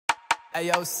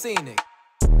Ayo, Scenic.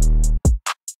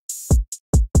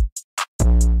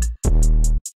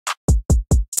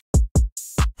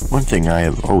 One thing I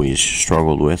have always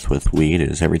struggled with weed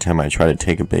is every time I try to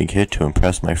take a big hit to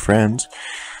impress my friends,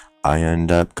 I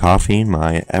end up coughing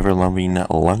my ever-loving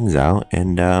lungs out,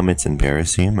 and it's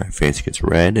embarrassing. My face gets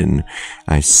red, and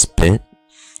I spit,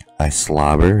 I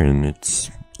slobber, and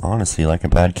it's honestly like a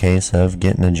bad case of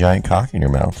getting a giant cock in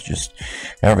your mouth. Just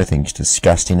everything's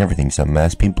disgusting, everything's a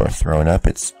mess, people are throwing up,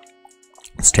 it's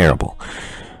terrible.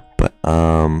 But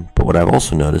what I've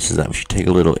also noticed is that if you take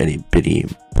a little itty bitty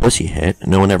pussy hit,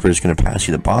 no one ever is going to pass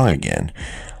you the bong again.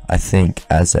 I think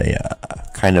as a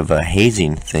kind of a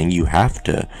hazing thing, you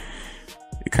kind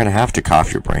of have to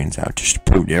cough your brains out just to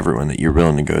prove to everyone that you're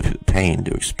willing to go through the pain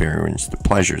to experience the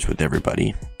pleasures with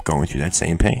everybody going through that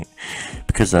same pain.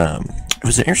 Because it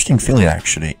was an interesting feeling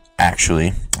actually.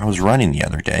 I was running the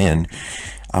other day and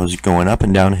I was going up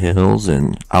and down hills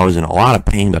and I was in a lot of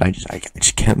pain, but I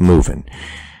just kept moving.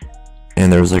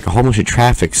 And there was like a whole bunch of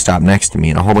traffic stopped next to me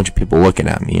and a whole bunch of people looking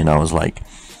at me, and I was like,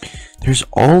 there's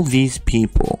all these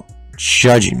people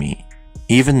judging me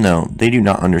even though they do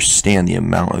not understand the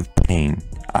amount of pain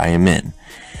I am in.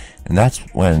 And that's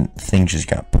when things just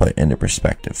got put into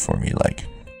perspective for me. Like,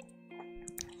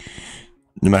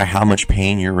 no matter how much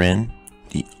pain you're in,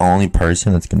 the only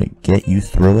person that's going to get you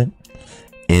through it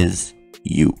is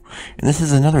you. And this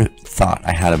is another thought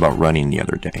I had about running the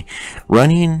other day.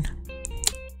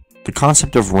 The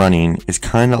concept of running is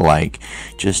kind of like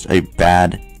just a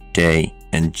bad day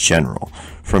in general.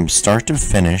 From start to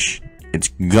finish, it's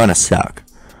gonna suck.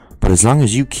 But as long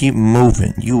as you keep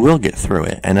moving, you will get through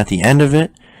it. And at the end of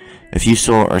it, if you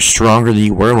still are stronger than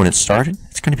you were when it started,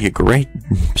 it's gonna be a great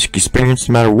experience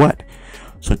no matter what.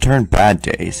 So turn bad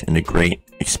days into great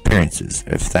experiences.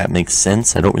 If that makes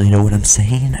sense, I don't really know what I'm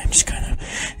saying. I'm just kind of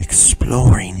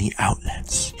exploring the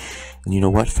outlets. And you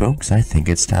know what, folks? I think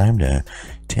it's time to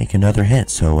take another hit.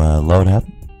 So load up,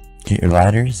 get your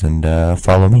ladders, and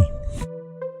follow me.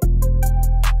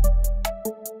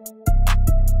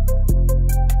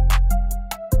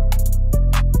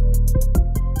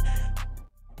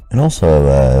 And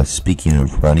also, speaking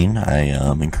of running, I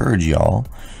encourage y'all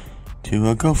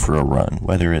to go for a run,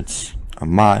 whether it's a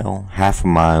mile, half a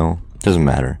mile, doesn't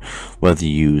matter. Whether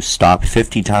you stop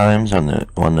 50 times on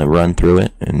the run through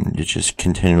it and it's just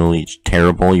continually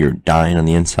terrible, you're dying on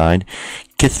the inside,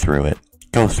 get through it,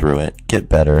 go through it, get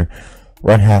better,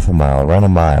 run half a mile, run a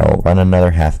mile, run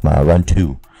another half mile, run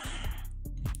 2.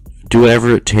 Do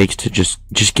whatever it takes to just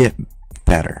get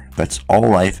better. That's all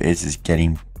life is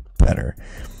getting better.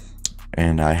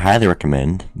 And I highly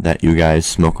recommend that you guys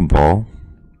smoke a bowl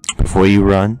before you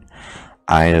run.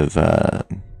 I have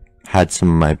had some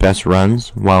of my best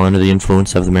runs while under the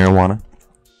influence of the marijuana.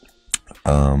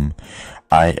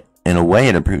 In a way,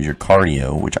 it improves your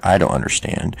cardio, which I don't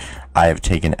understand. I have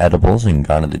taken edibles and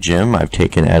gone to the gym. I've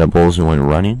taken edibles and went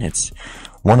running. It's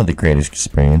one of the greatest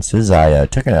experiences. I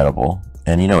took an edible,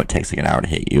 and you know it takes like an hour to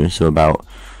hit you. So about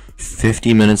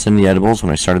 50 minutes in the edibles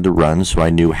when I started to run, so I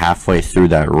knew halfway through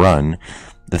that run,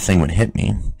 the thing would hit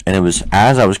me. And it was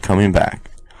as I was coming back.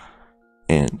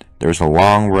 And there was a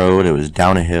long road, it was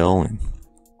down a hill, and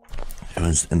it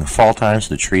was in the fall time,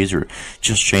 so the trees were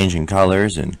just changing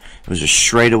colors, and it was just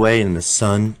straight away in the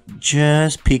sun,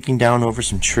 just peeking down over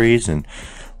some trees. And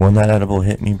when that edible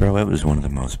hit me, bro, it was one of the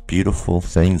most beautiful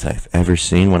things I've ever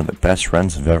seen, one of the best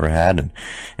runs I've ever had, and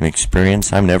an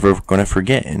experience I'm never going to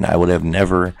forget. And I would have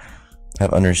never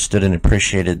have understood and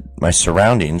appreciated my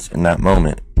surroundings in that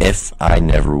moment if I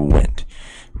never went.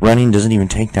 Running doesn't even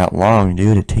take that long,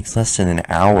 dude. It takes less than an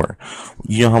hour.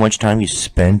 You know how much time you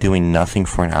spend doing nothing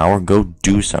for an hour? Go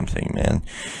do something, man.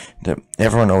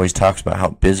 Everyone always talks about how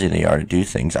busy they are to do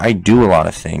things. I do a lot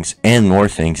of things and more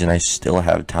things, and I still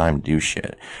have time to do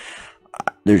shit.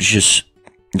 There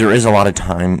is a lot of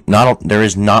time. There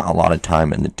is not a lot of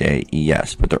time in the day,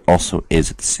 yes, but there also is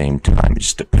at the same time. It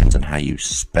just depends on how you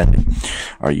spend it.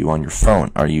 Are you on your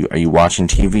phone? Are you watching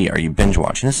TV? Are you binge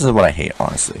watching? This is what I hate,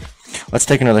 honestly. Let's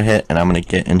take another hit, and I'm going to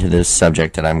get into this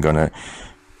subject that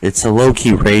it's a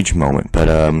low-key rage moment, but,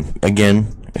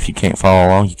 again, if you can't follow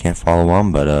along, you can't follow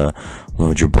along, but,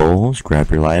 load your bowls,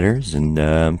 grab your lighters,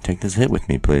 and, take this hit with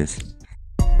me, please.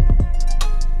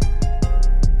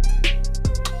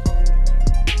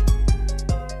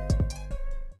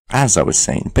 As I was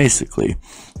saying, basically,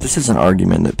 this is an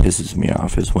argument that pisses me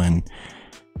off, is when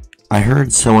I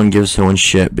heard someone give someone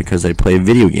shit because they play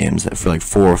video games for like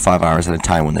 4 or 5 hours at a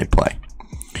time when they play.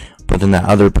 But then that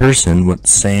other person, the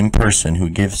same person who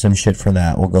gives them shit for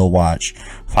that, will go watch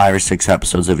 5 or 6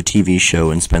 episodes of a TV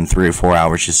show and spend 3 or 4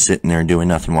 hours just sitting there doing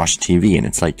nothing, watching TV. And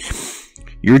it's like,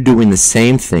 You're doing the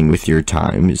same thing with your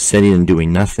time, sitting and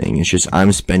doing nothing. It's just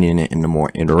I'm spending it in a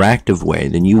more interactive way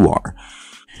than you are.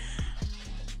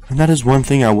 And that is one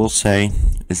thing I will say,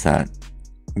 is that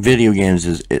video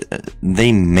games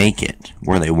they make it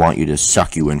where they want you to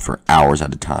suck you in for hours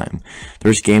at a time.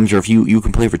 There's games where if you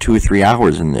can play for 2 or 3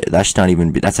 hours, and that's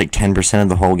like 10% of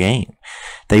the whole game.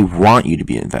 They want you to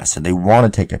be invested. They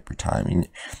want to take up your time. And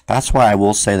that's why I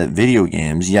will say that video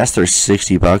games, yes, they're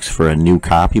 $60 for a new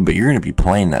copy, but you're going to be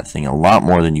playing that thing a lot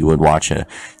more than you would watch a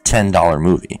 $10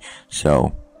 movie.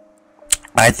 So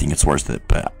I think it's worth it,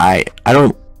 but I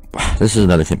don't. This is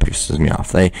another thing that pisses me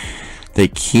off. They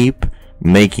keep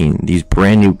making these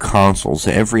brand new consoles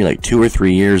every like 2 or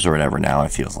 3 years or whatever now,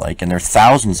 it feels like, and they're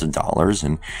thousands of dollars,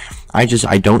 and I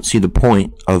don't see the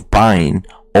point of buying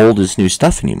oldest new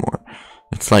stuff anymore.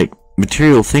 It's like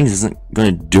material things isn't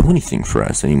going to do anything for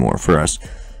us anymore, for us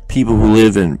people who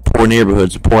live in poor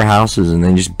neighborhoods, poor houses, and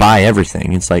then just buy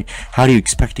everything. It's like, how do you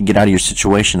expect to get out of your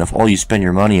situation if all you spend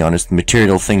your money on is the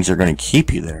material things that are going to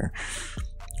keep you there?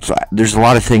 So there's a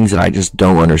lot of things that I just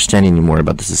don't understand anymore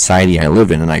about the society I live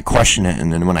in, and I question it,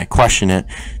 and then when I question it,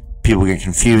 people get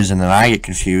confused, and then I get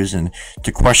confused, and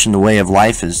to question the way of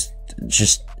life is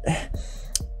just,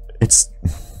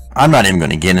 I'm not even going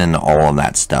to get into all of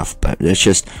that stuff, but it's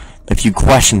just, if you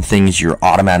question things, you're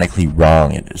automatically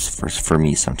wrong. It is, for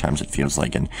me, sometimes it feels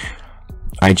like, and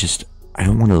I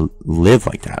don't want to live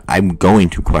like that. I'm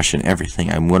going to question everything.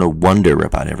 I'm going to wonder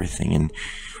about everything, and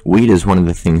weed is one of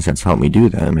the things that's helped me do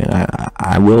that. I mean,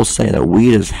 I will say that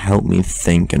weed has helped me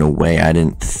think in a way I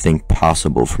didn't think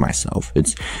possible for myself.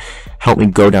 It's helped me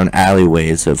go down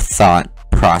alleyways of thought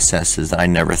processes that I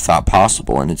never thought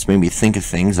possible, and it's made me think of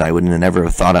things I would never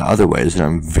have thought of otherwise, and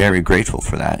I'm very grateful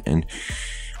for that. And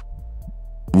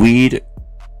weed,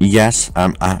 yes,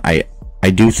 I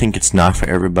do think it's not for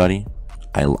everybody.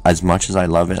 As much as I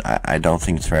love it, I don't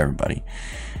think it's for everybody.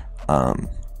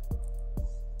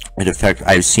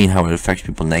 I've seen how it affects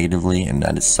people negatively, and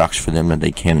that it sucks for them that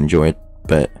they can't enjoy it.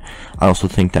 But I also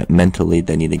think that mentally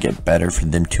they need to get better for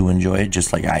them to enjoy it.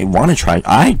 Just like I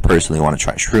personally want to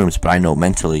try shrooms, but I know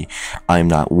mentally I'm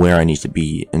not where I need to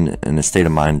be in a state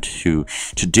of mind to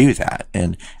do that.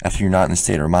 And if you're not in a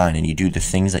state of mind and you do the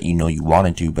things that you know you want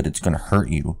to do, but it's going to hurt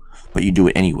you, but you do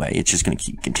it anyway, it's just going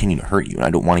to continue to hurt you. And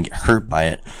I don't want to get hurt by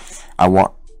it.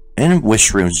 And with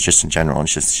shrooms just in general,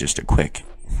 it's just a quick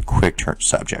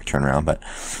turnaround, but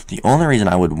the only reason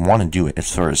I would want to do it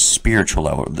is for a spiritual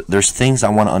level. There's things I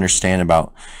want to understand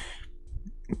about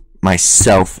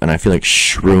myself, and I feel like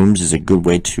shrooms is a good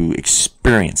way to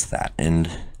experience that, and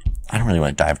I don't really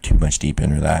want to dive too much deep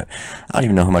into that. I don't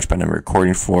even know how much I'm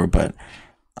recording for, but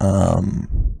how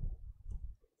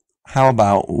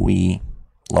about we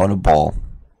load a ball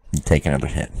and take another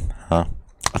hit, huh?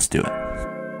 Let's do it.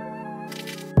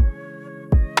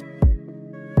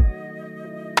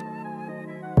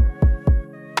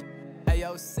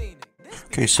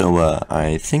 Okay, so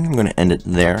I think I'm going to end it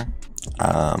there.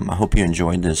 I hope you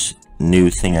enjoyed this new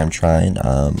thing I'm trying.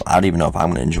 I don't even know if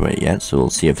I'm going to enjoy it yet, so we'll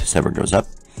see if this ever goes up.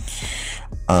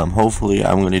 Hopefully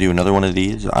I'm going to do another one of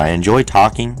these. I enjoy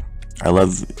talking. I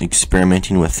love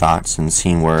experimenting with thoughts and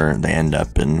seeing where they end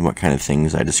up and what kind of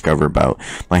things I discover about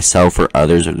myself or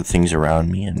others or the things around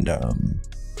me, and I'm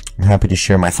happy to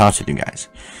share my thoughts with you guys.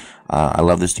 I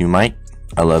love this new mic.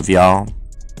 I love y'all.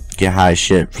 Get high as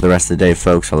shit for the rest of the day,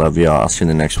 folks. I love y'all. I'll see you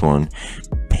in the next one.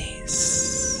 Peace.